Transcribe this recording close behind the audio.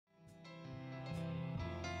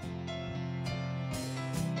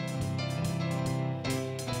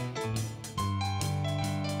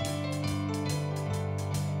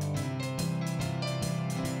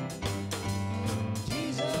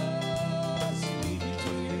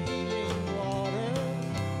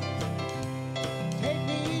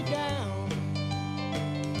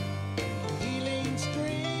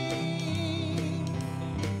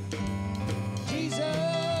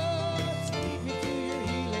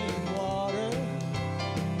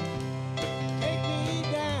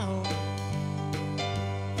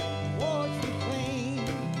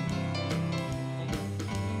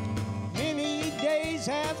days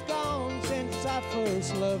have gone since I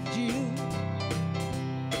first loved you.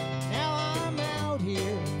 Now I'm out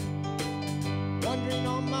here wandering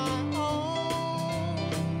on my own.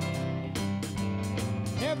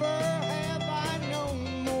 Never have I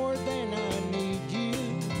known more than I need you.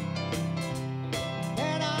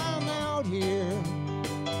 And I'm out here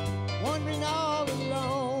wandering all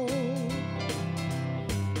alone.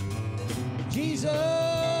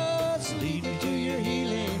 Jesus, lead me to your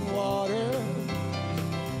healing water.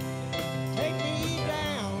 Take me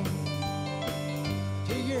down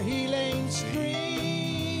to your healing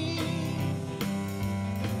stream.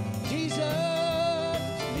 Jesus,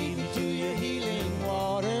 lead me to your healing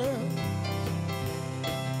water.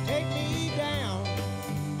 Take me down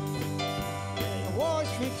and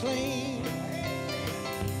wash me clean.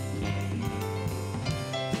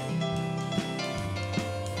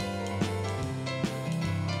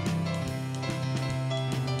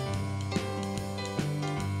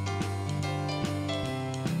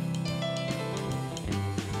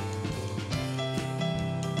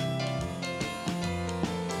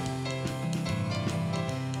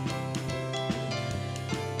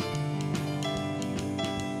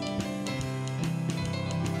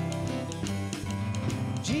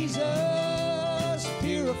 Jesus,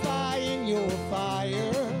 purify in your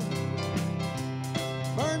fire.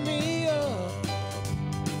 Burn me up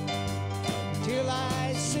till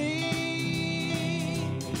I see.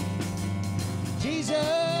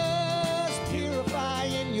 Jesus, purify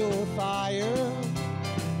in your fire.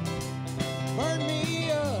 Burn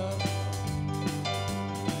me up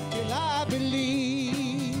till I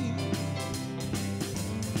believe.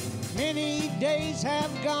 Many days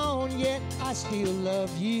have gone, yet I still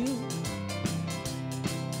love you.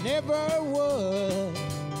 Never would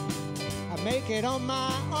I make it on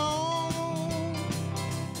my own.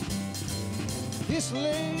 This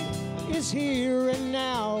lake is here and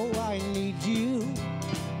now I need you.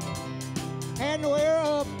 And we're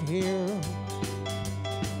up here,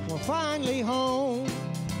 we're finally home.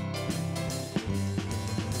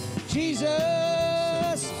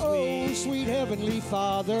 Jesus, oh sweet Heavenly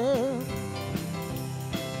Father,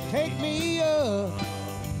 take me up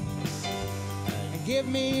and give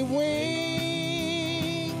me wings.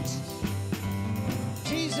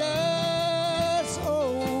 Jesus,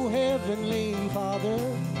 oh Heavenly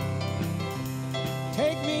Father,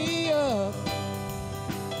 take me up,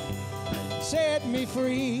 set me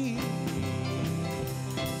free.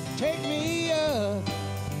 Take me up,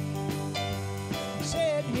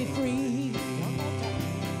 set me free. One more time.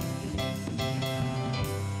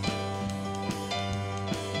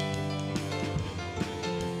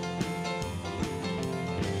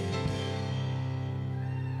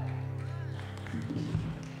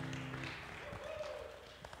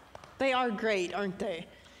 They are great, aren't they?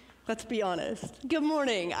 Let's be honest. Good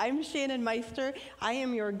morning. I'm Shannon Meister. I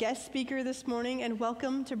am your guest speaker this morning, and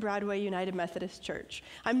welcome to Broadway United Methodist Church.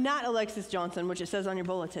 I'm not Alexis Johnson, which it says on your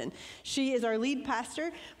bulletin. She is our lead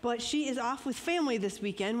pastor, but she is off with family this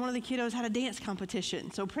weekend. One of the kiddos had a dance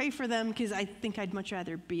competition, so pray for them, because I think I'd much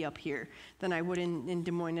rather be up here than I would in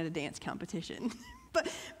Des Moines at a dance competition. but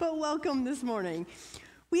welcome this morning.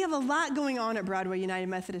 We have a lot going on at Broadway United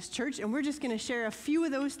Methodist Church, and we're just going to share a few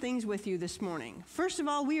of those things with you this morning. First of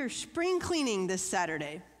all, we are spring cleaning this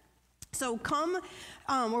Saturday. So come,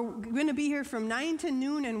 we're going to be here from 9 to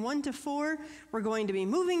noon and 1 to 4. We're going to be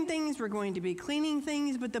moving things, we're going to be cleaning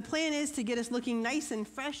things, but the plan is to get us looking nice and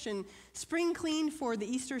fresh and spring clean for the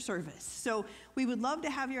Easter service. So we would love to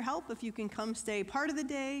have your help if you can come stay part of the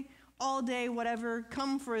day, all day, whatever.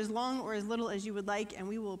 Come for as long or as little as you would like, and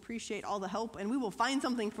we will appreciate all the help, and we will find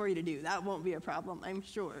something for you to do. That won't be a problem, I'm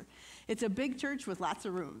sure. It's a big church with lots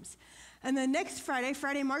of rooms. And then next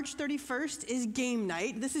Friday, March 31st, is game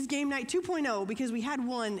night. This is game night 2.0 because we had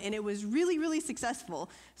one and it was really, really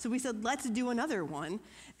successful. So we said, let's do another one.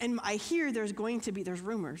 And I hear there's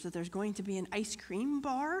rumors that there's going to be an ice cream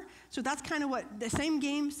bar. So that's kind of what, the same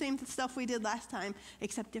game, same stuff we did last time,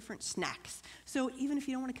 except different snacks. So even if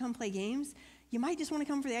you don't want to come play games, you might just want to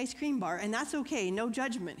come for the ice cream bar, and that's okay, no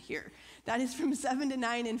judgment here. That is from 7 to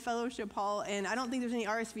 9 in Fellowship Hall, and I don't think there's any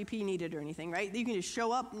RSVP needed or anything, right? You can just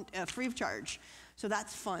show up free of charge. So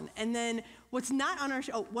that's fun. And then what's not on our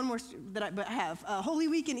show, one more that I have, Holy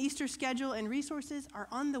Week and Easter schedule and resources are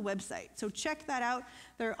on the website. So check that out.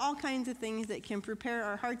 There are all kinds of things that can prepare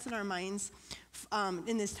our hearts and our minds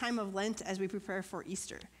in this time of Lent as we prepare for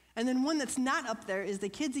Easter. And then one that's not up there is the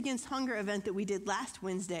Kids Against Hunger event that we did last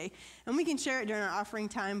Wednesday. And we can share it during our offering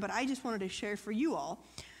time, but I just wanted to share for you all.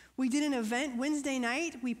 We did an event Wednesday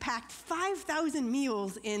night. We packed 5,000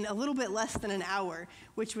 meals in a little bit less than an hour,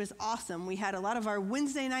 which was awesome. We had a lot of our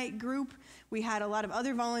Wednesday night group. We had a lot of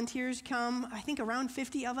other volunteers come, I think around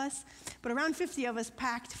 50 of us. But around 50 of us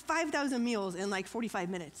packed 5,000 meals in like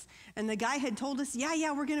 45 minutes. And the guy had told us,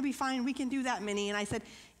 yeah, we're going to be fine. We can do that many. And I said,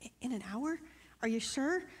 in an hour? Are you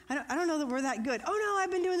sure? I don't know that we're that good. Oh, no,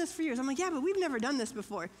 I've been doing this for years. I'm like, yeah, but we've never done this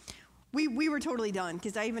before. We were totally done,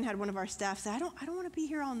 because I even had one of our staff say, I don't want to be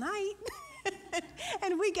here all night.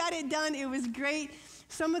 And we got it done. It was great.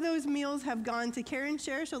 Some of those meals have gone to Care and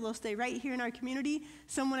Share, so they'll stay right here in our community.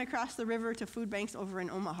 Some went across the river to food banks over in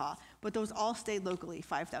Omaha, but those all stayed locally,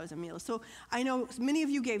 5,000 meals. So I know many of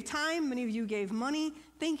you gave time, many of you gave money.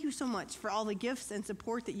 Thank you so much for all the gifts and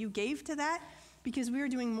support that you gave to that, because we are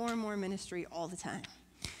doing more and more ministry all the time.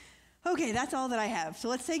 Okay, that's all that I have. So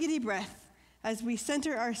let's take a deep breath as we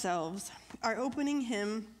center ourselves. Our opening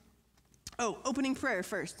prayer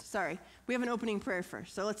first. Sorry, we have an opening prayer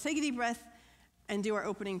first. So let's take a deep breath and do our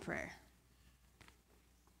opening prayer.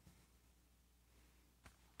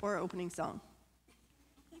 Or our opening song.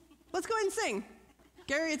 Let's go ahead and sing.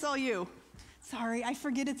 Gary, it's all you. Sorry, I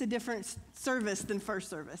forget it's a different service than first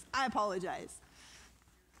service. I apologize.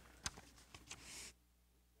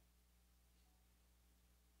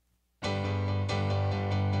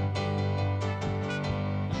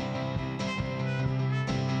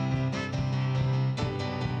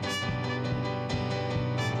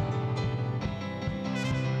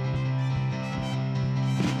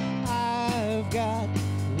 Got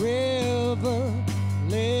river,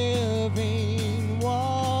 living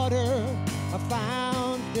water, a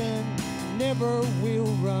fountain never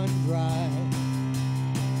will run dry.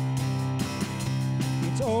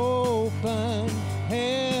 It's open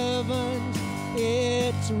heavens,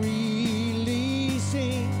 it's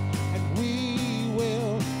releasing, and we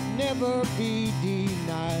will never be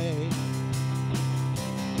denied.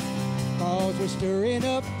 'Cause we're stirring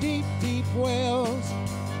up deep, deep wells,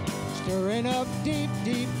 stirring up deep,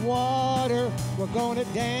 deep water. We're gonna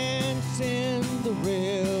dance in the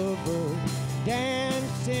river,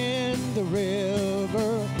 dance in the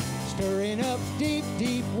river. Stirring up deep,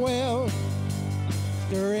 deep wells,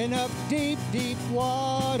 stirring up deep, deep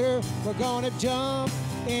water. We're gonna jump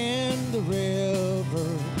in the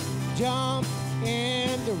river, jump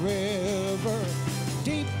in the river.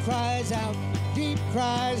 Deep cries out, deep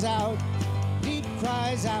cries out, deep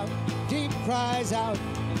cries out, deep cries out.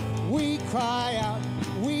 We cry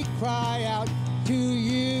out to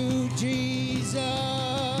you, Jesus.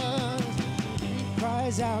 Deep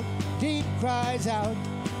cries out, deep cries out,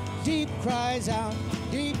 deep cries out,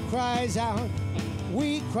 deep cries out.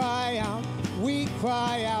 We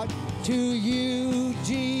cry out to you,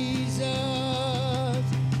 Jesus.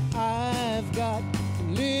 I've got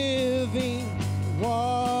living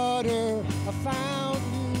water, a fountain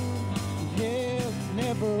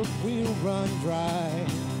never will run dry.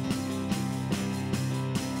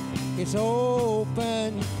 It's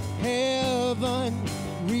open heaven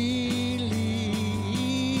releasing,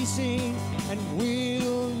 and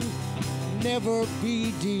we'll never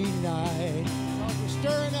be denied. We're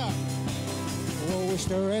stirring up. Oh, we're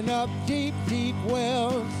stirring up deep, deep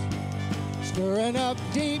wells, stirring up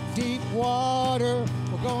deep, deep water.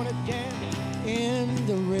 We're gonna dance in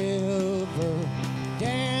the river,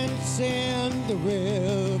 dance in the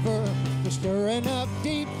river. We're stirring up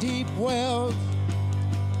deep, deep wells,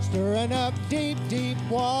 stirring up deep, deep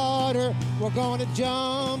water. We're gonna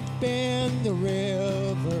jump in the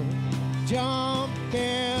river, jump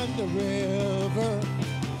in the river.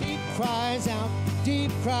 Deep cries out,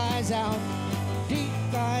 deep cries out, deep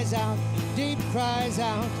cries out, deep cries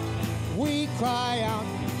out. We cry out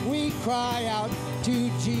to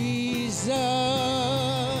Jesus.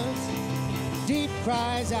 Deep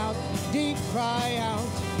cries out, deep cry out,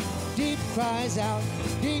 deep cries out,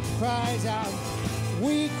 deep cries out.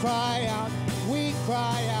 We cry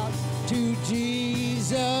out to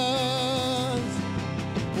Jesus.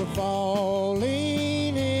 We're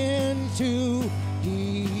falling into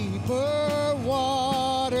deeper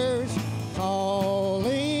waters,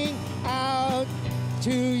 calling out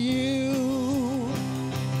to you.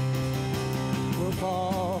 We're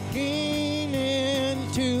walking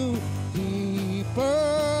into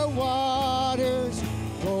deeper waters,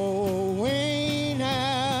 going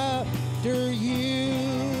after you.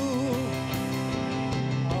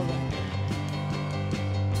 All right.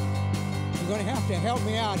 You're going to have to help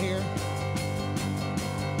me out here.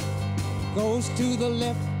 Goes to the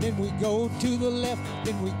left, then we go to the left,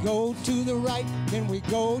 then we go to the right, then we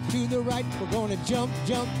go to the right. We're going to jump,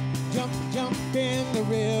 jump, jump, jump in the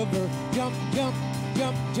river, jump, jump,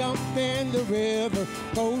 jump, jump in the river.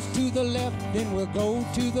 Goes to the left, then we'll go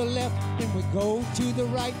to the left, then we go to the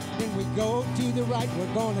right, then we go to the right.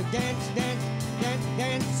 We're gonna dance, dance, dance,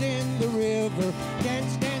 dance in the river.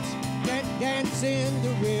 Dance, dance, dance, dance in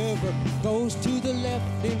the river. Goes to the left,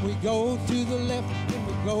 then we go to the left, then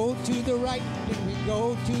we go to the right, then we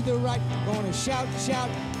go to the right. Gonna shout, shout,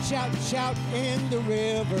 shout, shout in the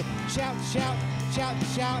river. Shout, shout, shout,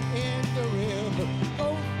 shout in the river.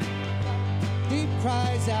 Oh, deep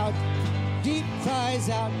cries out, deep cries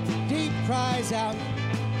out, deep cries out.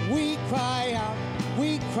 We cry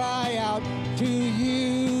out to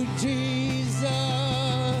you, Jesus.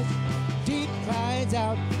 Deep cries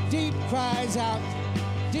out, deep cries out,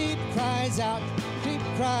 deep cries out, deep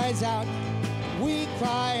cries out. We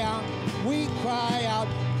cry out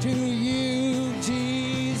to you,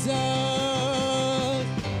 Jesus.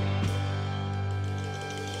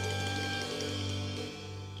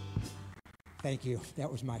 Thank you.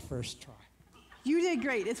 That was my first try. You did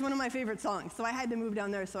great. It's one of my favorite songs, so I had to move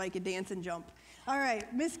down there so I could dance and jump. All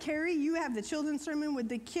right, Miss Carrie, you have the children's sermon. Would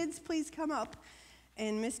the kids please come up?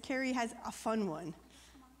 And Miss Carrie has a fun one.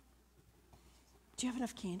 Do you have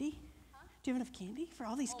enough candy? Huh? Do you have enough candy for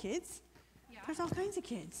all these kids? Yeah. There's all kinds of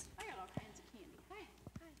kids. I got all kinds of candy. Hi.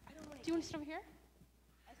 Do you want to sit over here?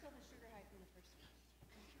 I still have the sugar high from the first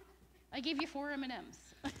one. I gave you 4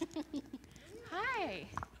 M&Ms. Hi.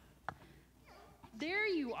 There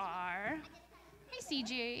you are. Hey,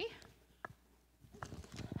 CJ.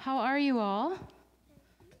 How are you all?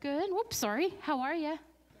 Good. Whoops, sorry. How are you?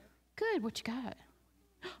 Good. What you got?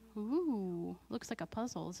 Ooh, looks like a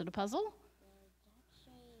puzzle. Is it a puzzle?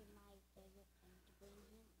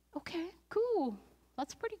 Okay, cool.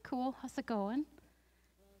 That's pretty cool. How's it going?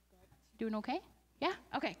 Doing okay? Yeah?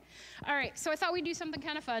 Okay. All right, so I thought we'd do something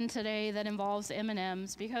kind of fun today that involves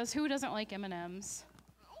M&Ms, because who doesn't like M&Ms?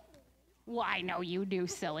 Well, I know you do,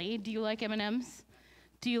 silly. Do you like M&Ms?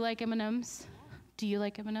 Do you like M&Ms? Do you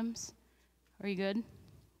like M&Ms? Are you good?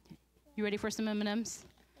 You ready for some M&Ms?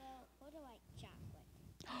 What do I like chocolate?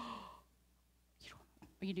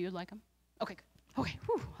 You do like them? Okay, good. Okay,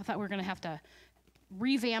 whew. I thought we were going to have to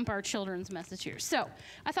revamp our children's message here. So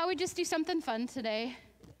I thought we'd just do something fun today.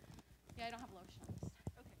 Yeah, I don't have lotions.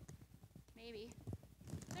 Okay, maybe.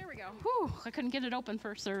 There we go. Whew, I couldn't get it open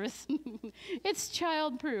for service. It's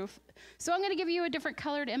child-proof. So I'm going to give you a different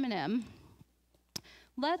colored M&M.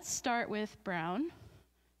 Let's start with brown.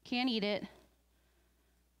 Can't eat it.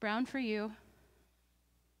 Brown for you.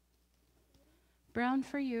 Brown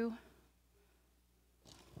for you.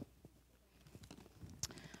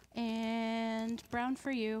 And brown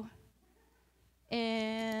for you.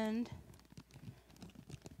 And,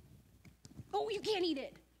 oh, you can't eat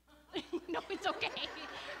it. No, it's okay.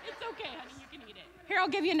 It's okay, honey, you can eat it. Here, I'll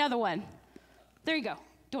give you another one. There you go.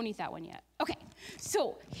 Don't eat that one yet. Okay,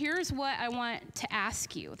 so here's what I want to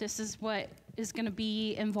ask you. This is what is going to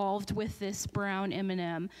be involved with this brown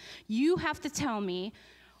M&M. You have to tell me,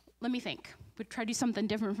 let me think. We'll try to do something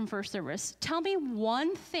different from first service. Tell me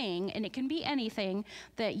one thing, and it can be anything,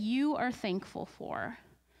 that you are thankful for.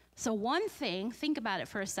 So one thing, think about it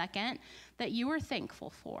for a second, that you are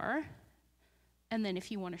thankful for. And then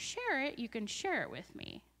if you want to share it, you can share it with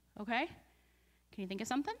me, okay? Can you think of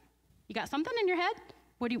something? You got something in your head?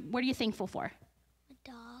 What are you thankful for? A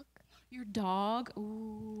dog. Your dog?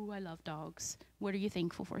 Ooh, I love dogs. What are you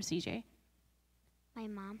thankful for, CJ? My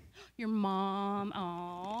mom. Your mom.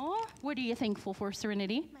 Aww. What are you thankful for,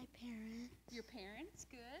 Serenity? My parents. Your parents.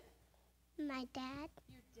 Good. My dad.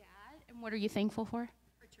 Your dad. And what are you thankful for?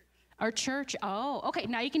 Our church. Our church. Oh, okay.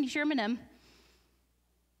 Now you can share M&M.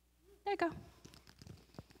 There you go.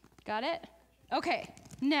 Got it? Okay.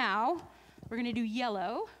 Now we're going to do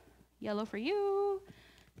yellow. Yellow for you.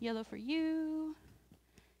 Yellow for you.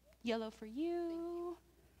 Yellow for you.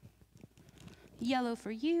 Yellow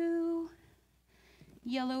for you.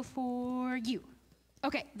 Yellow for you.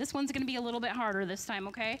 Okay, this one's going to be a little bit harder this time,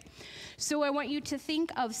 okay? So I want you to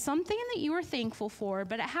think of something that you are thankful for,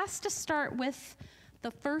 but it has to start with the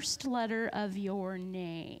first letter of your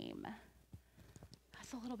name.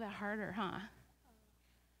 That's a little bit harder, huh?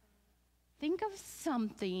 Think of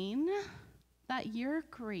something that you're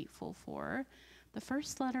grateful for, the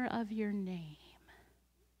first letter of your name.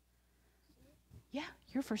 Yeah,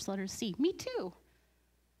 your first letter is C. Me too.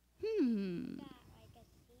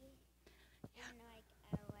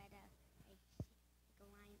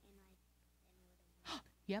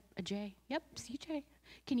 Yep, a J. Yep, CJ.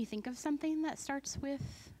 Can you think of something that starts with,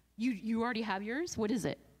 you already have yours? What is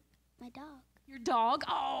it? My dog. Your dog?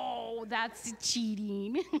 Oh, that's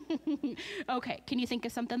cheating. Okay, can you think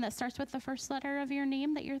of something that starts with the first letter of your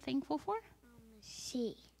name that you're thankful for?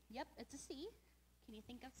 C. Yep, it's a C. Can you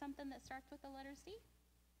think of something that starts with the letter C?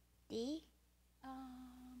 D. Do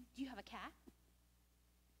you have a cat?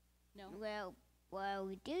 No? Well,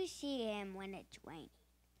 we do see him when it's raining.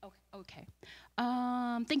 Okay.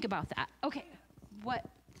 Think about that. Okay. What?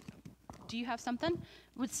 Do you have something?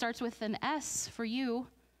 What starts with an S for you?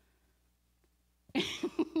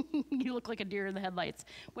 You look like a deer in the headlights.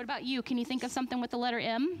 What about you? Can you think of something with the letter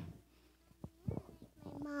M?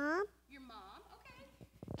 My mom. Your mom? Okay.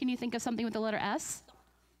 Can you think of something with the letter S?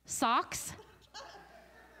 Socks?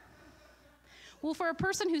 Well, for a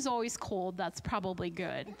person who's always cold, that's probably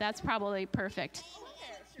good. That's probably perfect.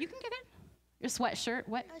 You can get it. Your sweatshirt.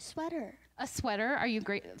 What? A sweater. A sweater. Are you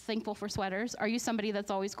thankful for sweaters? Are you somebody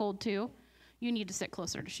that's always cold too? You need to sit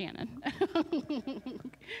closer to Shannon.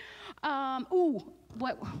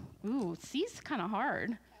 C's kind of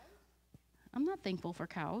hard. I'm not thankful for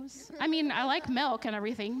cows. I mean, I like milk and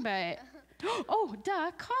everything, but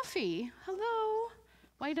coffee. Hello.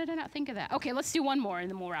 Why did I not think of that? Okay, let's do one more and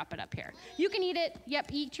then we'll wrap it up here. You can eat it.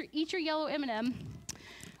 Yep, eat your yellow M&M.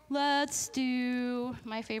 Let's do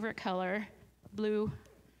my favorite color, blue.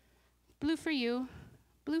 Blue for you.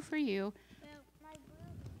 Blue for you. My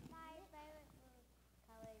favorite blue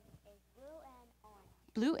color is blue and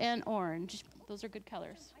orange. Blue and orange. Those are good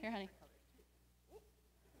colors. Here, honey.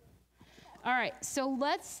 All right, so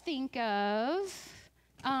let's think of,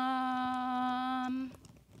 how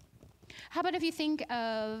about if you think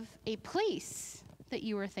of a place that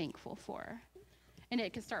you were thankful for? And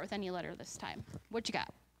it could start with any letter this time. What you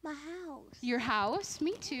got? My house. Your house?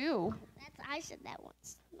 Me too. I said that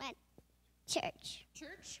once. My church.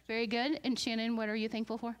 Church. Very good. And Shannon, what are you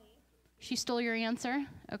thankful for? She stole your answer?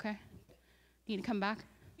 Okay. Need to come back?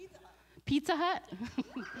 Pizza Hut?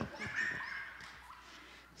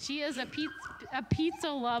 She is a pizza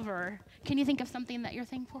lover. Can you think of something that you're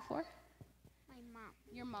thankful for? My mom.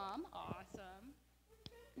 Your mom? Awesome.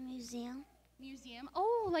 Museum. Museum.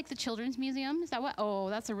 Oh, like the Children's Museum? Is that what? Oh,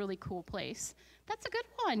 that's a really cool place. That's a good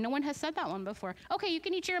one. No one has said that one before. Okay, you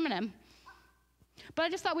can eat your M&M. But I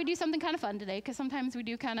just thought we'd do something kind of fun today, because sometimes we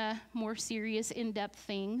do kind of more serious, in-depth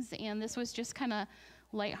things, and this was just kind of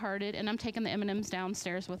lighthearted, and I'm taking the M&Ms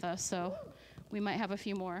downstairs with us, so we might have a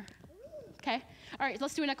few more. Okay? All right,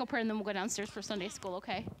 let's do an echo prayer, and then we'll go downstairs for Sunday school,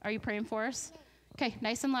 okay? Are you praying for us? Okay,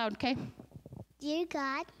 nice and loud, okay? Dear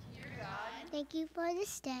God, thank you for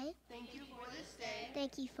this day. Thank you for this day.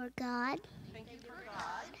 Thank you for God Thank you for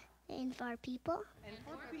God and for our people. and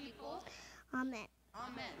for people. Amen.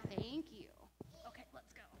 Amen. Thank you. Okay,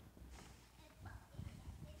 let's go.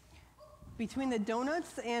 Between the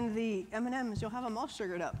donuts and the M&Ms, you'll have them all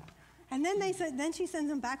sugared up. And then then she sends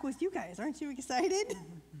them back with you guys. Aren't you excited?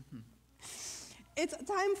 It's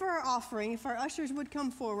time for our offering. If our ushers would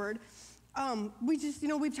come forward.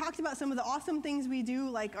 We've talked about some of the awesome things we do,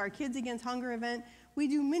 like our Kids Against Hunger event. We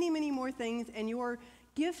do many, many more things, and your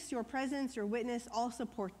gifts, your presence, your witness all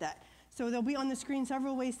support that. So there'll be on the screen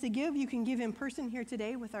several ways to give. You can give in person here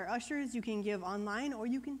today with our ushers. You can give online, or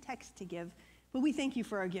you can text to give. But we thank you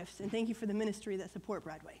for our gifts, and thank you for the ministry that support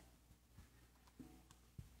Broadway.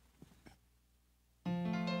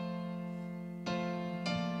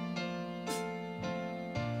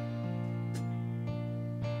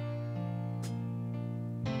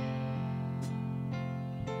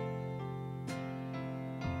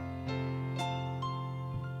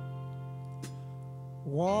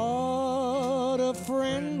 What a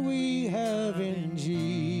friend we have in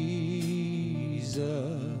Jesus.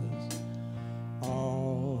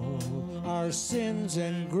 All our sins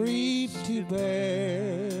and grief to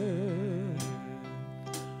bear.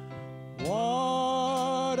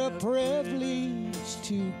 What a privilege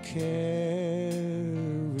to carry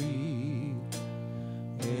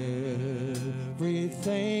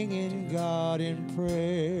everything in God in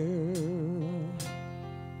prayer.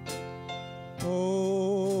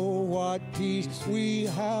 Oh, what peace we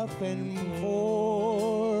have been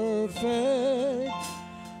forfeit.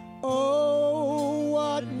 Oh,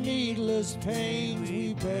 what needless pains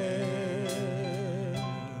we bear.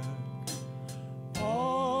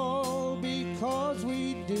 All because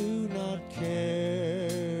we do not carry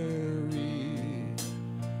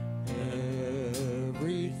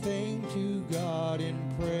everything to God in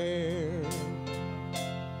prayer.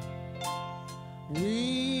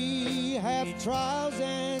 We have trials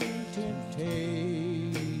and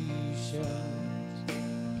temptations.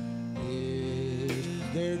 Is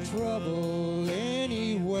there trouble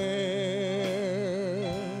anywhere?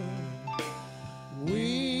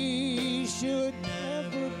 We should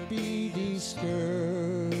never be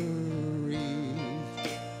discouraged.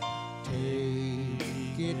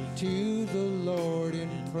 Take it to the Lord in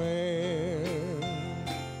prayer.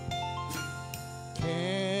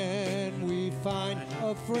 find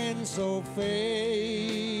a friend so faithful,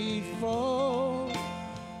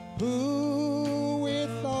 who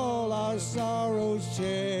with all our sorrows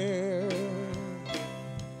share.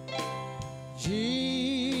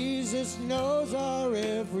 Jesus knows our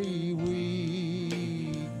every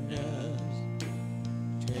weakness.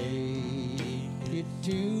 Take it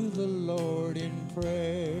to the Lord in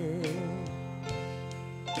prayer.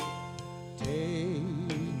 Take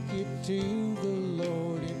it to the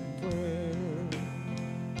Lord in prayer.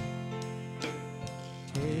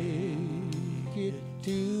 Take it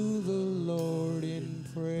to the Lord in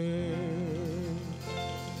prayer.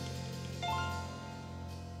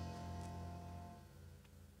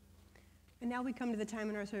 And now we come to the time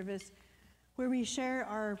in our service where we share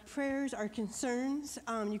our prayers, our concerns.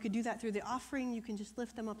 You could do that through the offering. You can just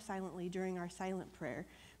lift them up silently during our silent prayer.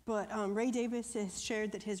 But Ray Davis has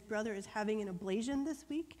shared that his brother is having an ablation this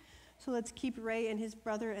week. So let's keep Ray and his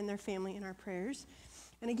brother and their family in our prayers.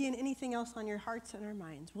 And again, anything else on your hearts and our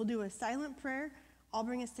minds. We'll do a silent prayer. I'll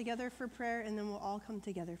bring us together for prayer, and then we'll all come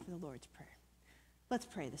together for the Lord's Prayer. Let's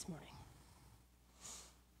pray this morning.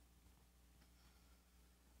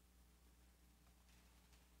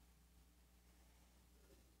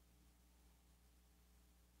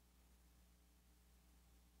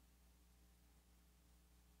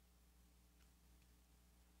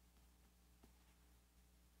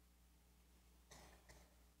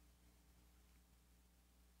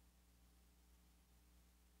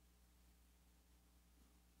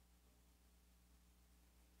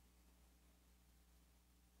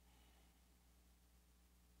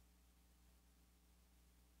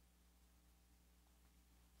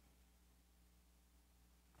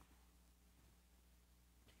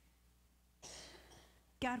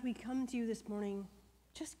 God, we come to you this morning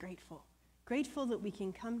just grateful. Grateful that we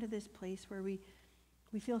can come to this place where we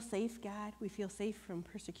feel safe, God. We feel safe from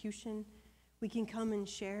persecution. We can come and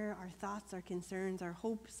share our thoughts, our concerns, our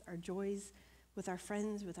hopes, our joys with our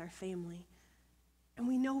friends, with our family. And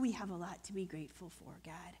we know we have a lot to be grateful for,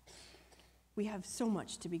 God. We have so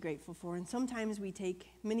much to be grateful for, and sometimes we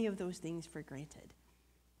take many of those things for granted.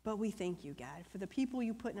 But we thank you, God, for the people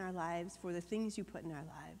you put in our lives, for the things you put in our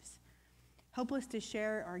lives. Help us to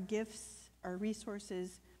share our gifts, our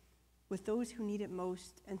resources with those who need it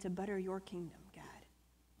most and to better your kingdom, God.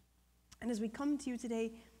 And as we come to you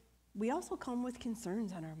today, we also come with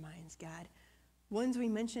concerns on our minds, God. Ones we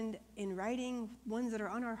mentioned in writing, ones that are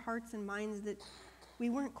on our hearts and minds that we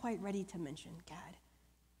weren't quite ready to mention, God.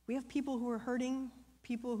 We have people who are hurting,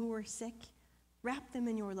 people who are sick. Wrap them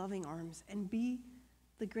in your loving arms and be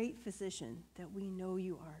the great physician that we know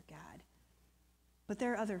you are, God. But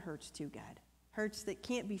there are other hurts too, God. Hurts that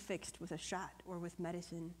can't be fixed with a shot or with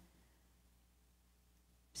medicine.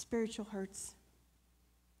 Spiritual hurts.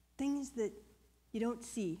 Things that you don't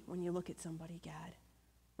see when you look at somebody, God.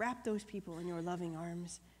 Wrap those people in your loving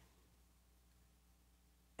arms.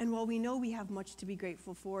 And while we know we have much to be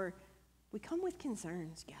grateful for, we come with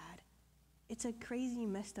concerns, God. It's a crazy,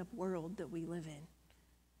 messed up world that we live in,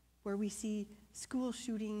 where we see school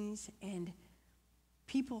shootings and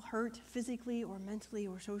people hurt physically or mentally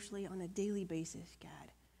or socially on a daily basis,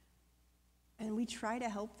 God. And we try to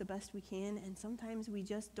help the best we can, and sometimes we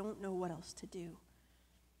just don't know what else to do.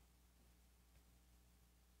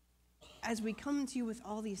 As we come to you with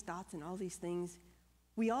all these thoughts and all these things,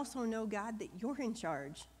 we also know, God, that you're in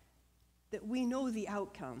charge, that we know the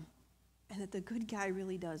outcome, and that the good guy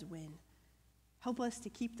really does win. Help us to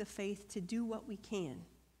keep the faith to do what we can.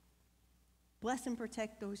 Bless and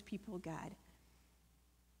protect those people, God,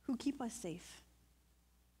 who keep us safe.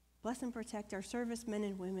 Bless and protect our servicemen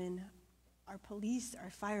and women, our police, our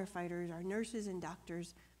firefighters, our nurses and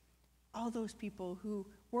doctors, all those people who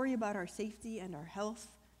worry about our safety and our health.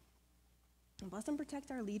 And bless and protect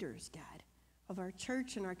our leaders, God, of our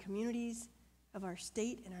church and our communities, of our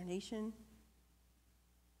state and our nation.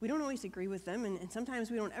 We don't always agree with them, and sometimes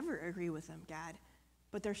we don't ever agree with them, God,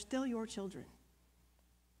 but they're still your children.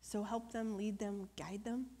 So help them, lead them, guide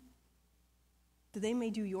them, that they may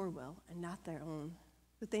do your will and not their own,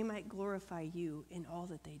 that they might glorify you in all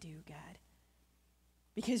that they do, God.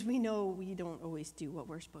 Because we know we don't always do what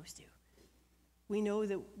we're supposed to. We know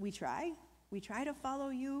that we try to follow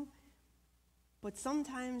you, but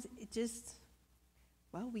sometimes it just,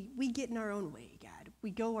 we get in our own way, God. We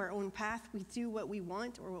go our own path, we do what we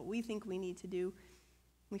want or what we think we need to do.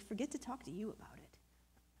 We forget to talk to you about it.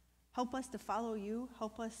 Help us to follow you,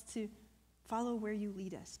 help us to follow where you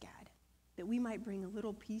lead us, God, that we might bring a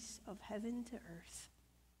little piece of heaven to earth,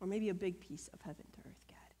 or maybe a big piece of heaven to earth,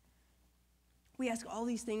 God. We ask all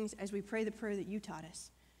these things as we pray the prayer that you taught us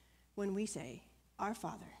when we say, Our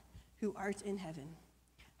Father, who art in heaven,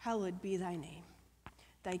 hallowed be thy name.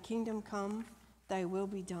 Thy kingdom come, thy will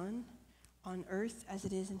be done, on earth as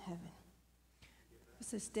it is in heaven. Give us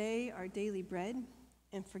this day our daily bread,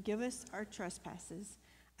 and forgive us our trespasses,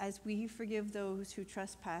 as we forgive those who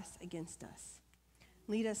trespass against us.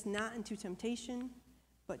 Lead us not into temptation,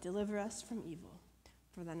 but deliver us from evil.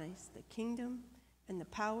 For thine is the kingdom, and the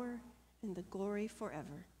power, and the glory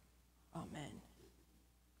forever. Amen.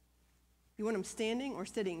 You want them standing or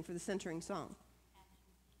sitting for the centering song?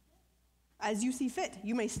 As you see fit.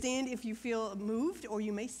 You may stand if you feel moved, or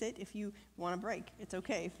you may sit if you want a break. It's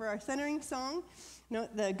okay. For our centering song,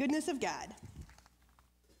 the goodness of God.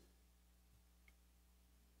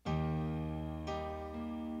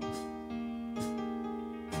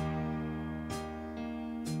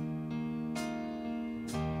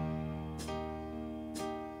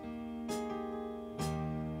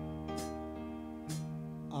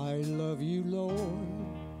 I love you, Lord.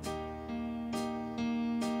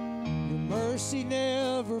 Mercy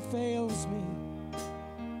never fails me.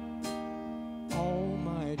 All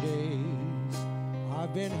my days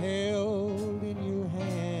I've been held in your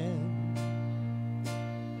hand.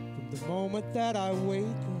 From the moment that I wake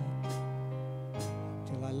up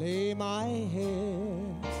till I lay my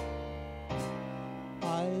head,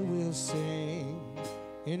 I will sing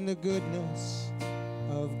in the goodness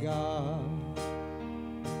of God.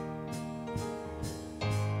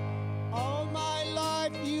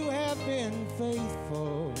 Been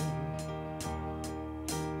faithful.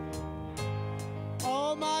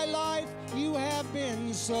 All my life you have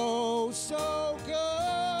been so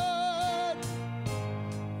good.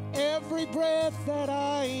 Every breath that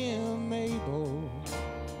I am able,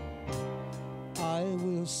 I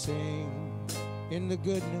will sing in the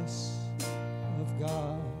goodness of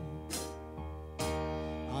God.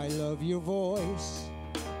 I love your voice.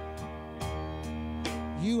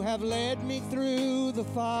 You have led me through the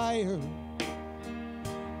fire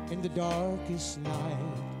in the darkest night.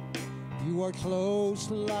 You are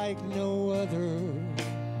close like no other.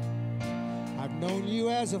 I've known you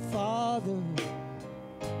as a father.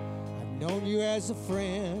 I've known you as a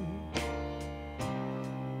friend.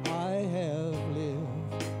 I have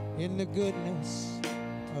lived in the goodness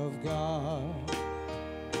of God.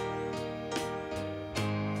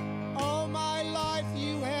 All my life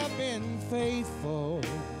you have been faithful.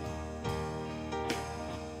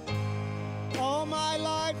 All my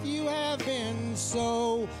life you have been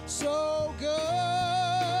so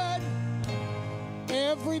good.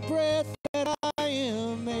 Every breath that I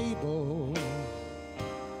am able,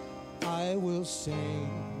 I will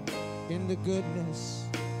sing in the goodness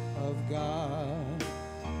of God.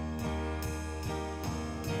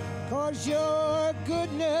 'Cause your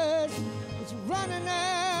goodness is running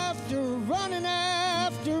after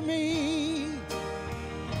me.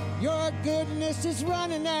 Your goodness is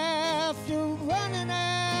running after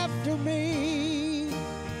me.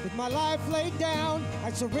 With my life laid down,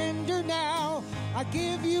 I surrender now. I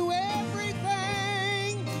give you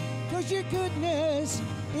everything, 'cause your goodness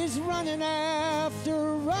is running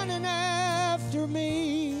after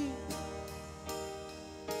me.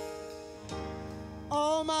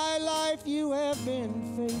 All my life you have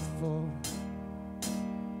been faithful.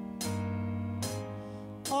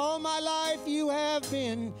 All my life you have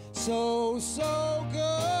been so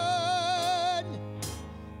good.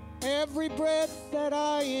 Every breath that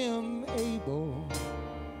I am able,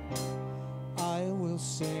 I will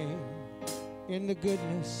sing in the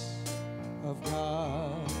goodness of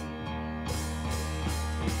God.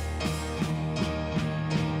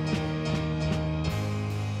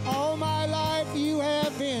 All my life you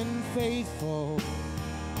have been faithful.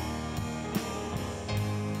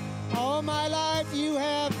 All my life you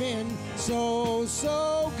have been so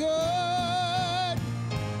good.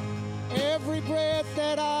 Every breath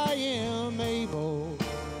that I am able,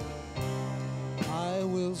 I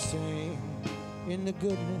will sing in the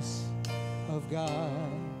goodness of God.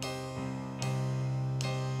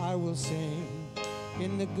 I will sing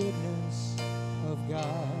in the goodness of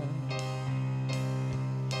God.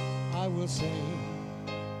 I will sing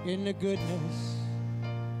in the goodness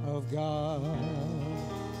of God.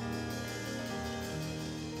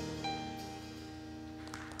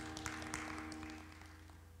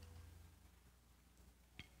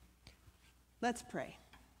 Let's pray.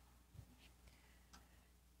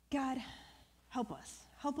 God, help us.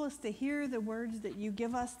 Help us to hear the words that you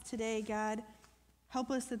give us today, God.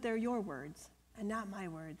 Help us that they're your words and not my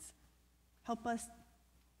words. Help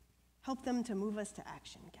them to move us to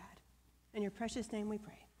action, God. In your precious name we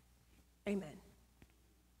pray. Amen.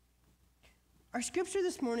 Our scripture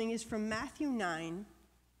this morning is from Matthew 9,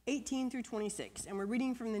 18 through 26. And we're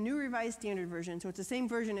reading from the New Revised Standard Version, so it's the same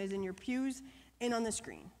version as in your pews and on the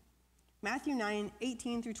screen. Matthew 9,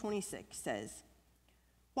 18 through 26 says,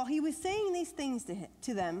 "While he was saying these things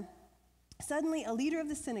to them, suddenly a leader of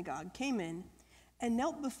the synagogue came in and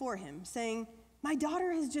knelt before him, saying, 'My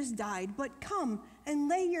daughter has just died, but come and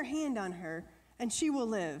lay your hand on her, and she will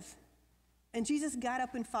live.' And Jesus got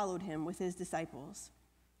up and followed him with his disciples.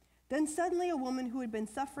 Then suddenly a woman who had been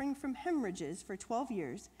suffering from hemorrhages for 12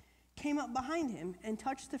 years came up behind him and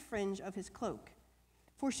touched the fringe of his cloak.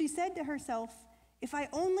 For she said to herself, 'If I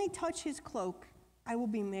only touch his cloak, I will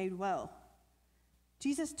be made well.'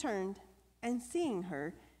 Jesus turned, and seeing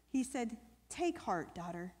her, he said, 'Take heart,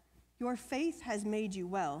 daughter, your faith has made you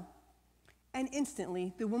well.' And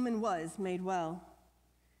instantly the woman was made well.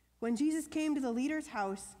 When Jesus came to the leader's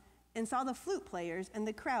house and saw the flute players and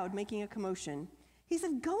the crowd making a commotion, he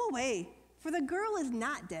said, 'Go away, for the girl is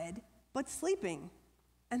not dead, but sleeping.'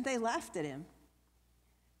 And they laughed at him.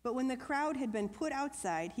 But when the crowd had been put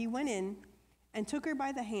outside, he went in and took her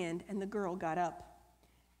by the hand, and the girl got up.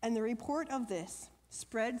 And the report of this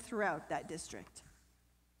spread throughout that district."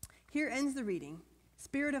 Here ends the reading.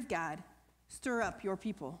 Spirit of God, stir up your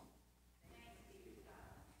people.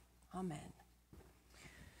 Amen.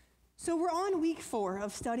 So we're on week 4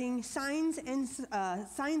 of studying Signs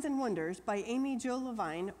and Wonders by Amy Jill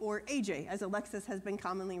Levine, or AJ, as Alexis has been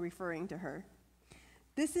commonly referring to her.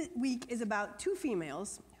 This week is about 2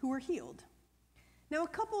 females who were healed. Now, a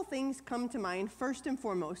couple things come to mind first and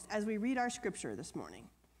foremost as we read our scripture this morning.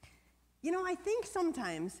 I think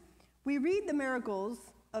sometimes we read the miracles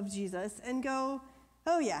of Jesus and go,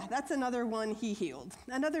 "Oh yeah, that's another one he healed,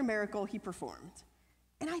 another miracle he performed."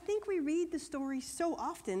 And I think we read the stories so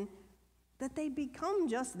often that they become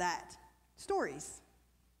just that, stories,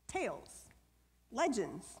 tales,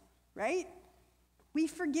 legends, right? We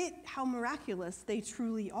forget how miraculous they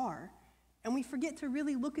truly are, and we forget to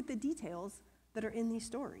really look at the details that are in these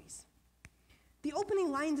stories. The opening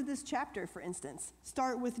lines of this chapter, for instance,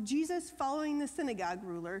 start with Jesus following the synagogue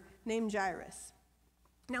ruler named Jairus.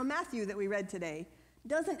 Now, Matthew, that we read today,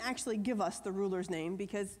 doesn't actually give us the ruler's name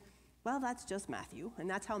because, well, that's just Matthew, and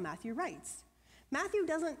that's how Matthew writes. Matthew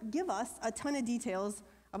doesn't give us a ton of details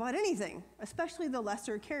about anything, especially the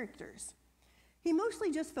lesser characters. He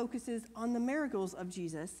mostly just focuses on the miracles of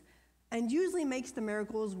Jesus and usually makes the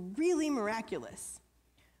miracles really miraculous.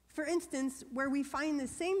 For instance, where we find the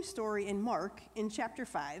same story in Mark in chapter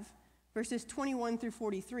 5, verses 21 through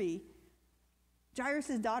 43,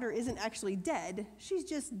 Jairus' daughter isn't actually dead, she's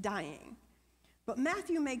just dying. But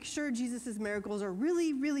Matthew makes sure Jesus' miracles are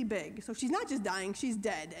really, really big. So she's not just dying, she's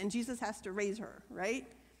dead, and Jesus has to raise her,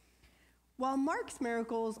 right? While Mark's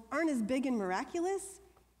miracles aren't as big and miraculous,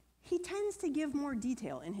 he tends to give more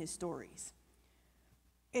detail in his stories.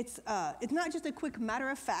 It's not just a quick matter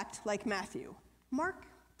of fact like Matthew. Mark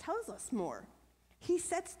tells us more. He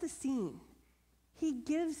sets the scene. He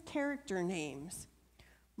gives character names.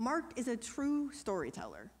 Mark is a true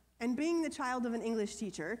storyteller. And being the child of an English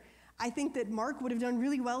teacher, I think that Mark would have done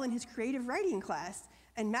really well in his creative writing class,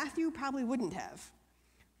 and Matthew probably wouldn't have.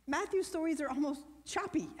 Matthew's stories are almost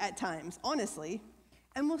choppy at times, honestly,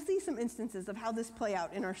 and we'll see some instances of how this play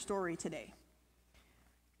out in our story today.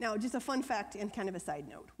 Now, just a fun fact and kind of a side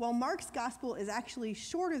note. While Mark's gospel is actually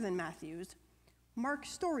shorter than Matthew's, Mark's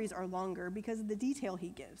stories are longer because of the detail he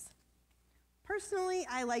gives. Personally,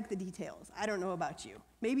 I like the details. I don't know about you.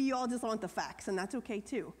 Maybe you all just want the facts, and that's okay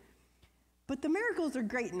too. But the miracles are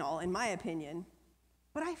great and all, in my opinion,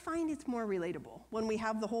 but I find it's more relatable when we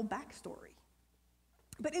have the whole backstory.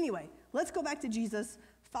 But anyway, let's go back to Jesus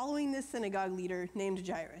following this synagogue leader named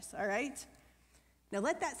Jairus, all right? Now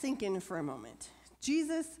let that sink in for a moment.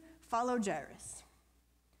 Jesus followed Jairus.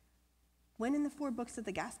 When in the 4 books of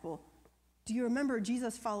the gospel do you remember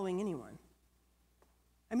Jesus following anyone?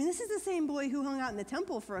 I mean, this is the same boy who hung out in the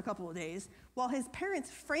temple for a couple of days while his parents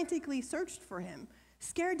frantically searched for him,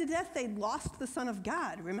 scared to death they'd lost the Son of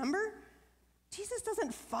God, remember? Jesus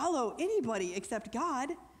doesn't follow anybody except God.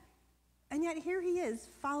 And yet here he is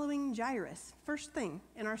following Jairus, first thing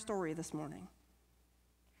in our story this morning.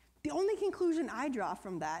 The only conclusion I draw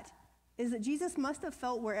from that is that Jesus must have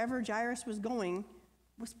felt wherever Jairus was going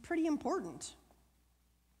was pretty important.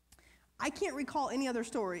 I can't recall any other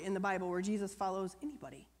story in the Bible where Jesus follows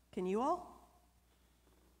anybody. Can you all?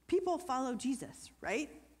 People follow Jesus, right?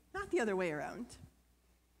 Not the other way around.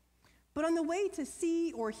 But on the way to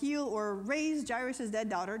see or heal or raise Jairus' dead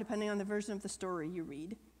daughter, depending on the version of the story you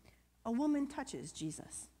read, a woman touches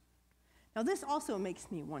Jesus. Now this also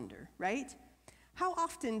makes me wonder, right? How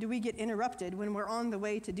often do we get interrupted when we're on the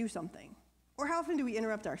way to do something? Or how often do we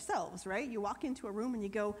interrupt ourselves, right? You walk into a room and you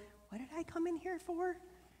go, what did I come in here for?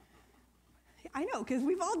 I know, because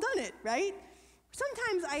we've all done it, right?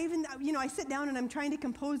 Sometimes I sit down and I'm trying to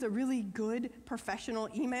compose a really good professional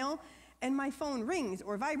email, and my phone rings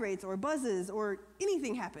or vibrates or buzzes or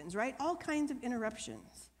anything happens, right? All kinds of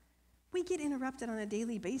interruptions. We get interrupted on a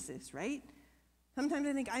daily basis, right? Sometimes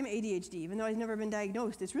I think I'm ADHD, even though I've never been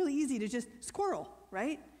diagnosed. It's really easy to just squirrel,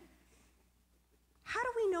 right? How do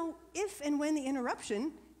we know if and when the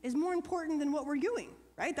interruption is more important than what we're doing,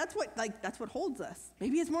 right? That's what holds us.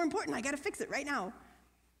 Maybe it's more important. I got to fix it right now.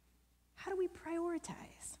 How do we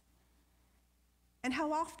prioritize? And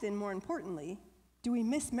how often, more importantly, do we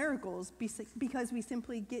miss miracles because we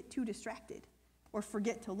simply get too distracted or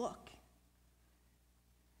forget to look?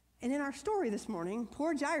 And in our story this morning,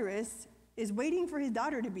 poor Jairus is waiting for his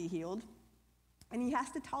daughter to be healed, and he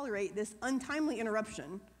has to tolerate this untimely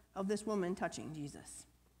interruption of this woman touching Jesus.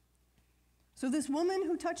 So this woman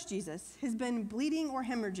who touched Jesus has been bleeding or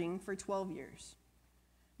hemorrhaging for 12 years.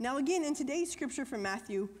 Now again, in today's scripture from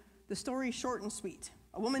Matthew, the story is short and sweet.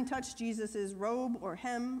 A woman touched Jesus' robe or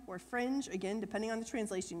hem or fringe, again, depending on the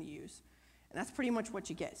translation you use. And that's pretty much what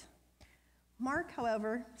you get. Mark,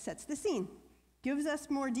 however, sets the scene, gives us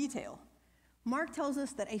more detail. Mark tells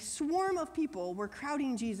us that a swarm of people were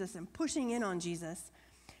crowding Jesus and pushing in on Jesus.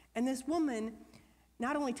 And this woman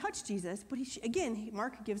not only touched Jesus, but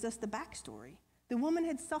Mark gives us the backstory. The woman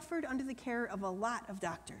had suffered under the care of a lot of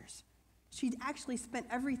doctors. She'd actually spent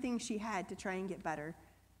everything she had to try and get better,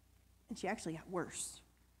 and she actually got worse.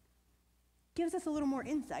 Gives us a little more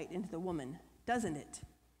insight into the woman, doesn't it?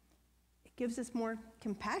 It gives us more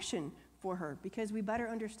compassion for her because we better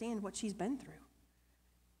understand what she's been through.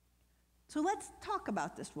 So let's talk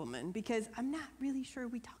about this woman, because I'm not really sure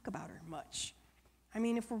we talk about her much. I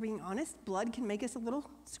mean, if we're being honest, blood can make us a little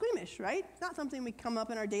squeamish, right? It's not something we come up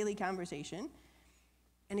in our daily conversation.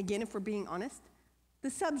 And again, if we're being honest, the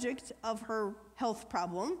subject of her health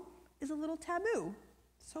problem is a little taboo.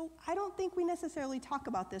 So I don't think we necessarily talk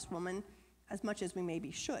about this woman as much as we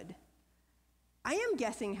maybe should. I am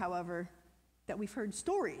guessing, however, that we've heard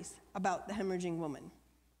stories about the hemorrhaging woman.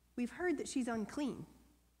 We've heard that she's unclean.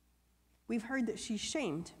 We've heard that she's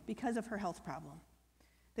shamed because of her health problem,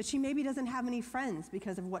 that she maybe doesn't have any friends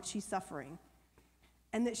because of what she's suffering,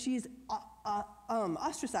 and that she's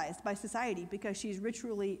ostracized by society because she's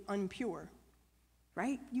ritually impure,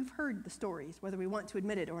 right? You've heard the stories, whether we want to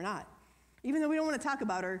admit it or not. Even though we don't want to talk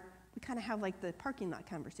about her, we kind of have like the parking lot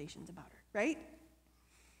conversations about her, right?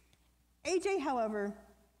 AJ, however,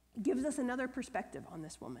 gives us another perspective on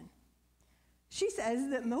this woman. She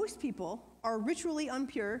says that most people are ritually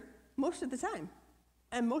impure most of the time,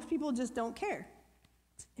 and most people just don't care.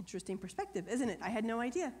 It's an interesting perspective, isn't it? I had no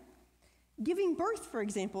idea. Giving birth, for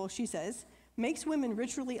example, she says, makes women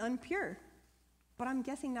ritually impure, but I'm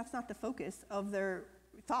guessing that's not the focus of their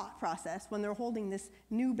thought process when they're holding this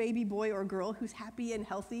new baby boy or girl who's happy and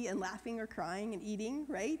healthy and laughing or crying and eating,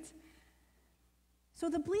 right? So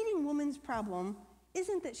the bleeding woman's problem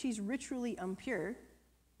isn't that she's ritually impure,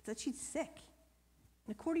 it's that she's sick.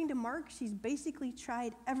 And according to Mark, she's basically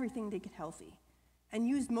tried everything to get healthy and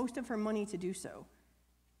used most of her money to do so,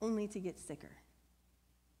 only to get sicker.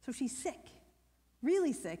 So she's sick,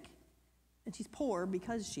 really sick, and she's poor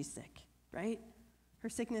because she's sick, right? Her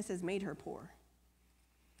sickness has made her poor.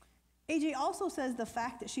 AJ also says the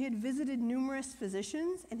fact that she had visited numerous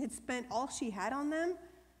physicians and had spent all she had on them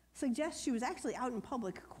suggests she was actually out in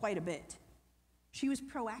public quite a bit. She was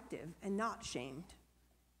proactive and not shamed.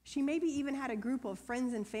 She maybe even had a group of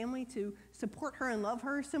friends and family to support her and love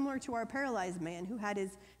her, similar to our paralyzed man who had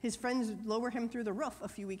his friends lower him through the roof a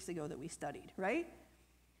few weeks ago that we studied, right?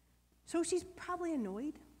 So she's probably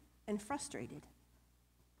annoyed and frustrated.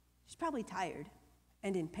 She's probably tired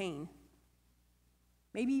and in pain,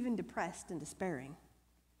 maybe even depressed and despairing.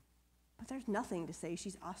 But there's nothing to say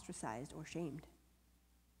she's ostracized or shamed.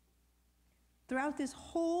 Throughout this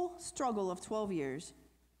whole struggle of 12 years,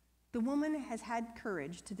 the woman has had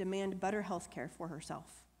courage to demand better health care for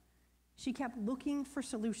herself. She kept looking for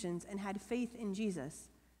solutions and had faith in Jesus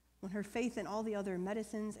when her faith in all the other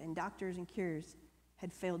medicines and doctors and cures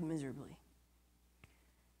had failed miserably.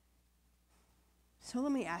 So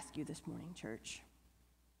let me ask you this morning, church,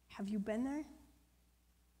 have you been there?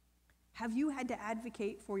 Have you had to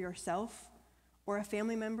advocate for yourself or a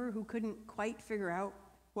family member who couldn't quite figure out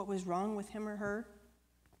what was wrong with him or her,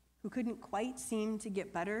 who couldn't quite seem to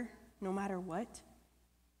get better no matter what?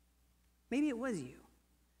 Maybe it was you.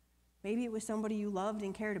 Maybe it was somebody you loved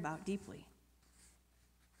and cared about deeply.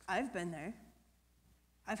 I've been there.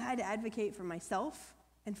 I've had to advocate for myself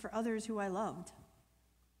and for others who I loved.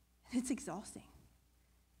 And it's exhausting.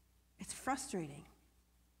 It's frustrating.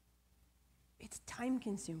 It's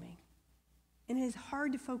time-consuming. And it is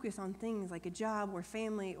hard to focus on things like a job or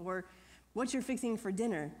family or what you're fixing for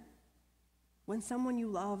dinner when someone you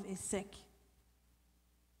love is sick,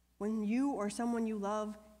 when you or someone you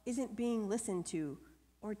love isn't being listened to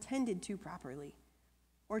or tended to properly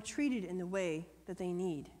or treated in the way that they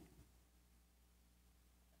need.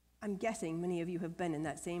 I'm guessing many of you have been in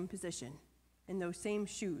that same position, in those same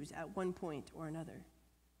shoes at one point or another.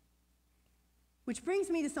 Which brings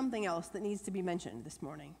me to something else that needs to be mentioned this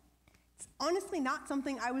morning. It's honestly not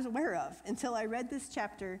something I was aware of until I read this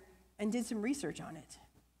chapter and did some research on it.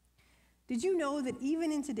 Did you know that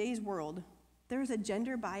even in today's world, there is a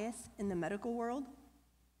gender bias in the medical world?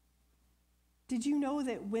 Did you know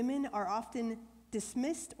that women are often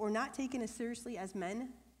dismissed or not taken as seriously as men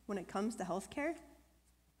when it comes to healthcare?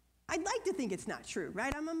 I'd like to think it's not true,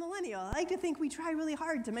 right? I'm a millennial. I like to think we try really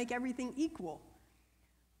hard to make everything equal.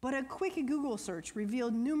 But a quick Google search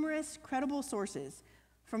revealed numerous credible sources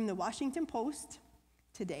from the Washington Post,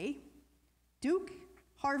 Today, Duke,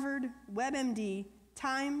 Harvard, WebMD,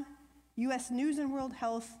 Time, U.S. News and World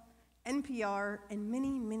Health, NPR, and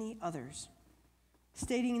many, many others,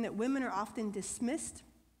 stating that women are often dismissed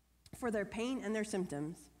for their pain and their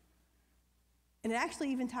symptoms. And it actually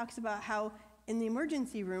even talks about how in the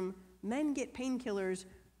emergency room, men get painkillers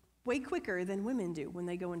way quicker than women do when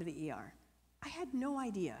they go into the ER. I had no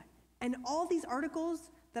idea. And all these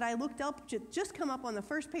articles that I looked up, just come up on the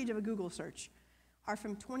first page of a Google search, are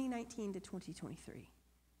from 2019 to 2023.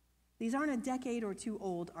 These aren't a decade or two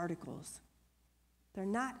old articles. They're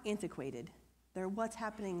not antiquated. They're what's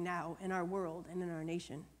happening now in our world and in our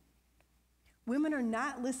nation. Women are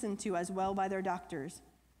not listened to as well by their doctors,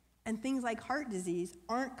 and things like heart disease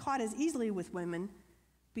aren't caught as easily with women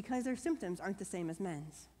because their symptoms aren't the same as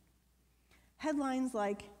men's. Headlines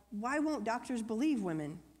like, "Why won't doctors believe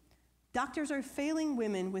women?" "Doctors are failing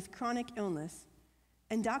women with chronic illness,"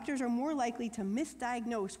 and "Doctors are more likely to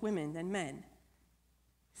misdiagnose women than men."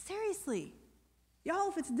 Seriously, y'all,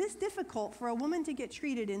 if it's this difficult for a woman to get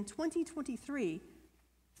treated in 2023,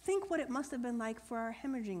 think what it must have been like for our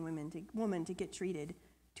hemorrhaging woman to get treated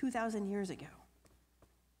 2,000 years ago.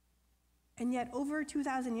 And yet, over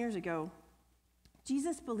 2,000 years ago,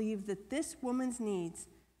 Jesus believed that this woman's needs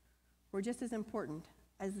were just as important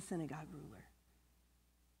as the synagogue ruler.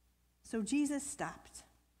 So Jesus stopped.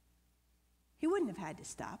 He wouldn't have had to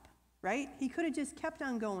stop, right? He could have just kept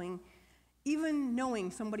on going, even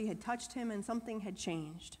knowing somebody had touched him and something had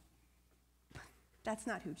changed. That's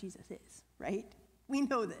not who Jesus is, right? We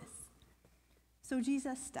know this. So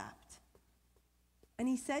Jesus stopped. And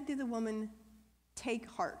he said to the woman, "Take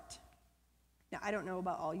heart." Now, I don't know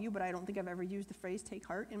about all you, but I don't think I've ever used the phrase "take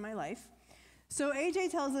heart" in my life. So AJ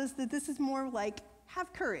tells us that this is more like,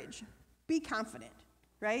 have courage, be confident,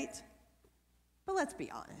 right? But let's be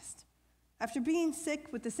honest. After being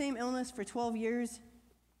sick with the same illness for 12 years,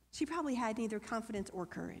 she probably had neither confidence or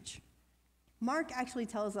courage. Mark actually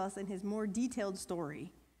tells us in his more detailed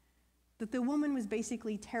story that the woman was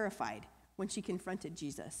basically terrified when she confronted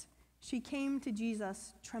Jesus. She came to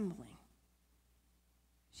Jesus trembling.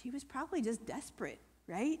 She was probably just desperate,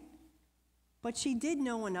 right? But she did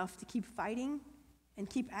know enough to keep fighting and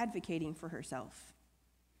keep advocating for herself.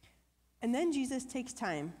 And then Jesus takes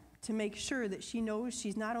time to make sure that she knows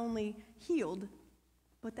she's not only healed,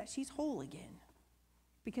 but that she's whole again.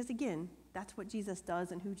 Because again, that's what Jesus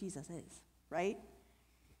does and who Jesus is, right?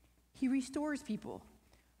 He restores people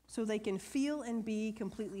so they can feel and be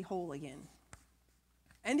completely whole again.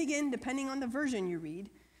 And again, depending on the version you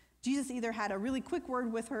read, Jesus either had a really quick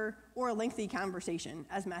word with her or a lengthy conversation,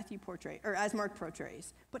 as Mark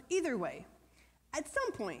portrays. But either way, at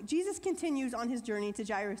some point, Jesus continues on his journey to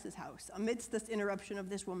Jairus' house amidst this interruption of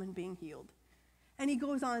this woman being healed. And he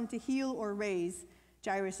goes on to heal or raise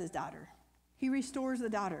Jairus' daughter. He restores the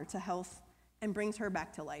daughter to health and brings her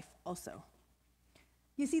back to life also.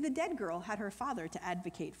 You see, the dead girl had her father to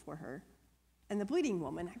advocate for her. And the bleeding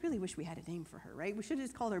woman, I really wish we had a name for her, right? We should have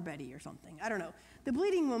just called her Betty or something. I don't know. The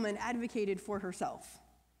bleeding woman advocated for herself.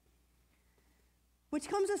 Which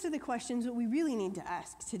comes us to the questions that we really need to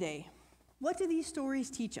ask today. What do these stories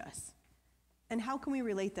teach us? And how can we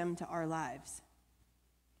relate them to our lives?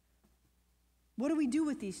 What do we do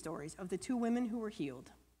with these stories of the two women who were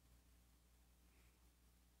healed?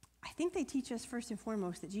 I think they teach us first and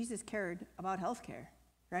foremost that Jesus cared about healthcare,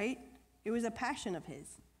 right? It was a passion of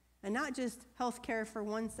his. And not just health care for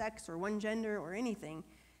one sex or one gender or anything.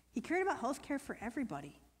 He cared about health care for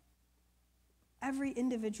everybody, every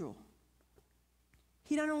individual.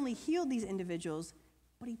 He not only healed these individuals,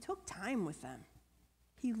 but he took time with them.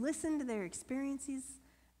 He listened to their experiences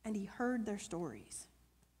and he heard their stories.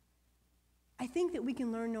 I think that we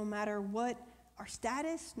can learn no matter what our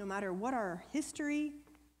status, no matter what our history,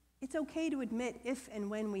 it's okay to admit if and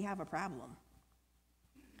when we have a problem,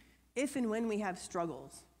 if and when we have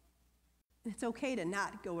struggles. It's okay to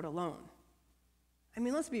not go it alone. I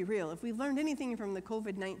mean, let's be real. If we've learned anything from the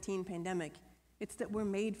COVID-19 pandemic, it's that we're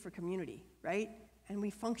made for community, right? And we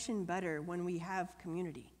function better when we have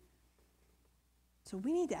community. So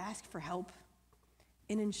we need to ask for help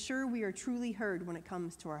and ensure we are truly heard when it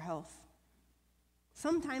comes to our health.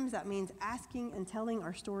 Sometimes that means asking and telling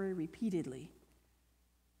our story repeatedly.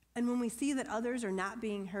 And when we see that others are not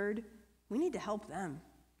being heard, we need to help them.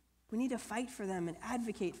 We need to fight for them and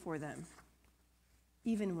advocate for them,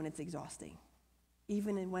 even when it's exhausting,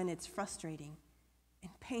 even when it's frustrating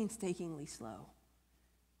and painstakingly slow.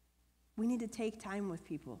 We need to take time with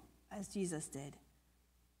people, as Jesus did,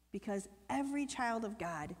 because every child of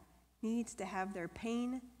God needs to have their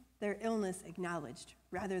pain, their illness acknowledged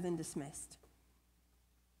rather than dismissed.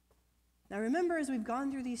 Now remember, as we've gone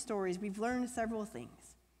through these stories, we've learned several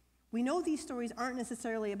things. We know these stories aren't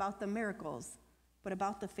necessarily about the miracles, but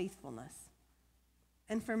about the faithfulness.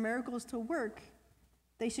 And for miracles to work,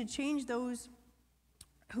 they should change those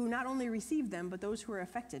who not only receive them, but those who are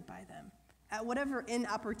affected by them, at whatever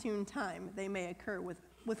inopportune time they may occur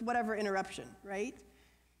with whatever interruption, right?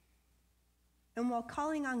 And while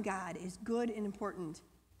calling on God is good and important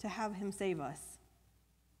to have him save us,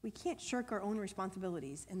 we can't shirk our own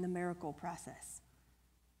responsibilities in the miracle process.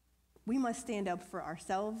 We must stand up for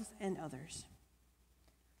ourselves and others.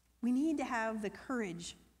 We need to have the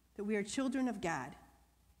courage that we are children of God.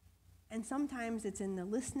 And sometimes it's in the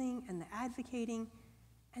listening and the advocating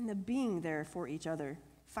and the being there for each other,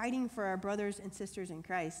 fighting for our brothers and sisters in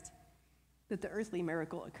Christ, that the earthly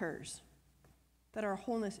miracle occurs, that our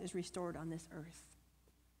wholeness is restored on this earth.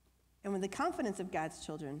 And with the confidence of God's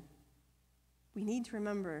children, we need to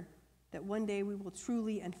remember that one day we will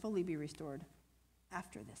truly and fully be restored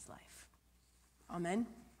after this life. Amen.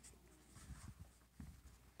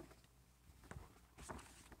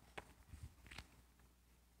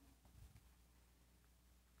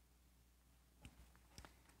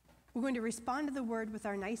 We're going to respond to the word with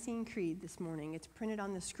our Nicene Creed this morning. It's printed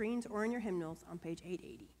on the screens or in your hymnals on page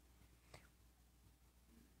 880.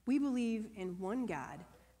 We believe in one God,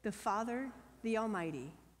 the Father, the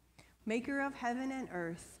Almighty, maker of heaven and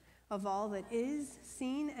earth, of all that is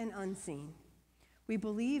seen and unseen. We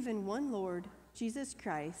believe in one Lord, Jesus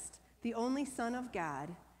Christ, the only Son of God,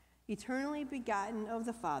 eternally begotten of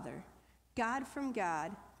the Father, God from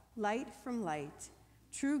God, light from light,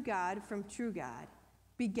 true God from true God,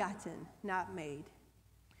 begotten, not made.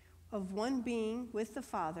 Of one being with the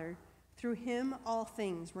Father, through him all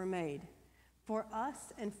things were made. For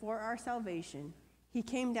us and for our salvation, he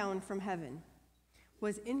came down from heaven,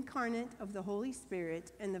 was incarnate of the Holy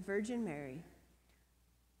Spirit and the Virgin Mary,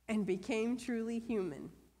 and became truly human.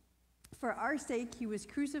 For our sake, he was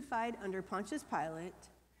crucified under Pontius Pilate.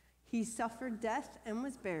 He suffered death and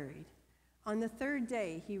was buried. On the third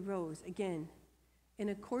day, he rose again. In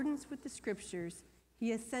accordance with the scriptures,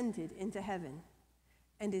 he ascended into heaven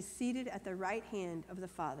and is seated at the right hand of the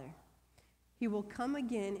Father. He will come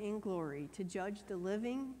again in glory to judge the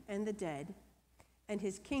living and the dead, and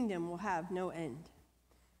his kingdom will have no end.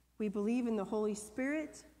 We believe in the Holy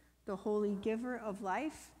Spirit, the holy giver of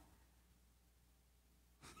life,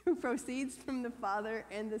 who proceeds from the Father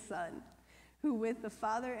and the Son, who with the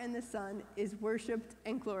Father and the Son is worshiped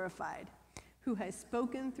and glorified, who has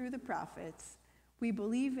spoken through the prophets. We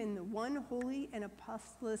believe in the one holy and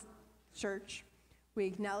apostolic church. We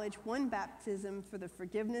acknowledge one baptism for the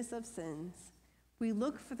forgiveness of sins. We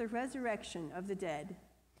look for the resurrection of the dead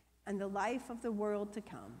and the life of the world to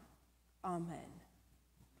come. Amen.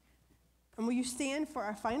 And will you stand for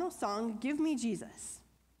our final song, Give Me Jesus?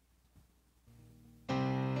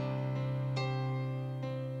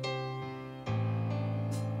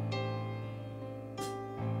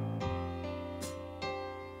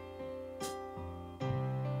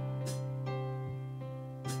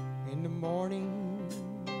 In the morning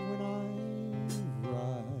when I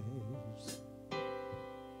rise,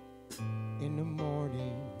 in the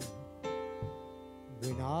morning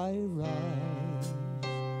when I rise,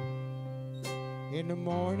 in the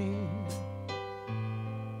morning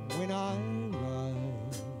when I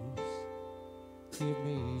rise, give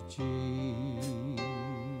me Jesus.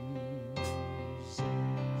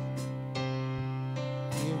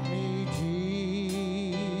 Give me Jesus.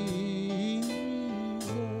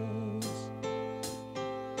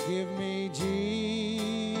 Give me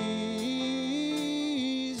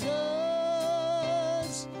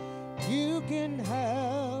Jesus. You can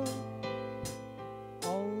have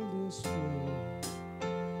all this world.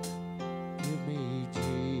 Give me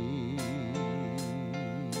Jesus.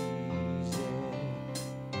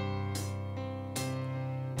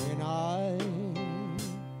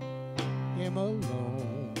 am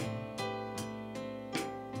alone,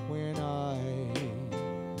 when I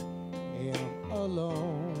am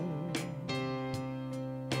alone,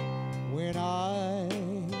 when I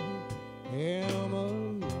am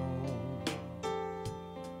alone,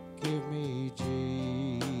 give me Jesus,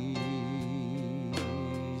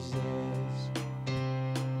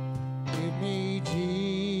 give me Jesus,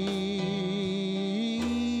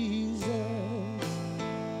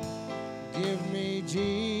 give me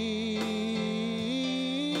Jesus.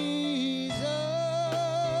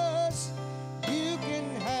 You can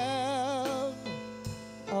have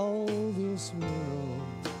all this world.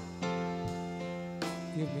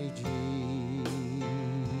 Give me Jesus.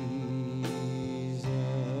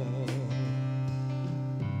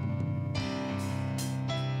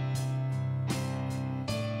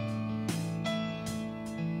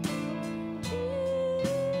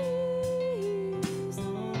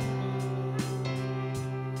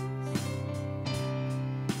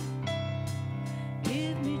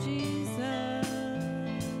 Give me Jesus.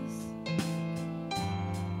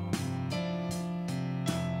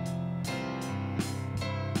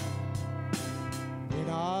 When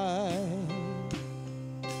I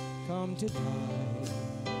come to die,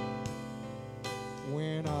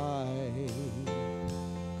 when I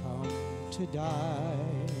come to die,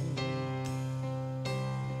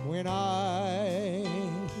 when I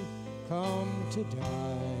come to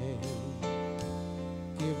die,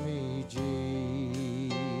 give me Jesus,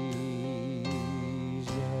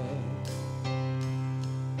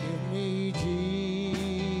 give me Jesus,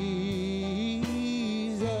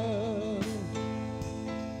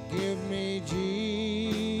 give me Jesus.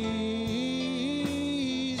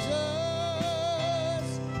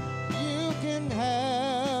 You can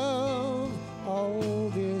have all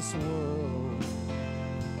this world.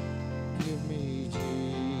 Give me Jesus.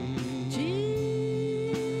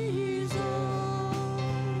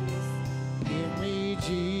 Give me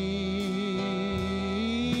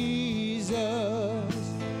Jesus.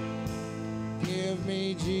 Give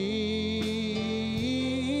me Jesus.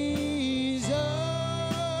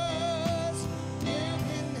 You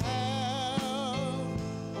can have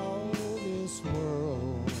all this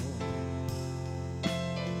world.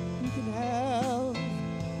 You can have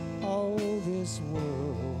all this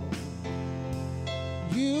world.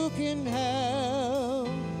 You can have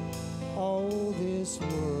all this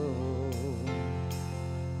world.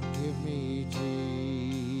 Give me Jesus.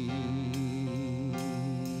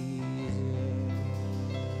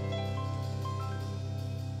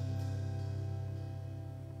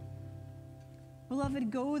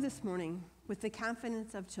 Beloved, go this morning with the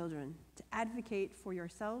confidence of children to advocate for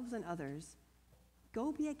yourselves and others.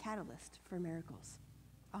 Go be a catalyst for miracles.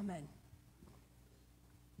 Amen.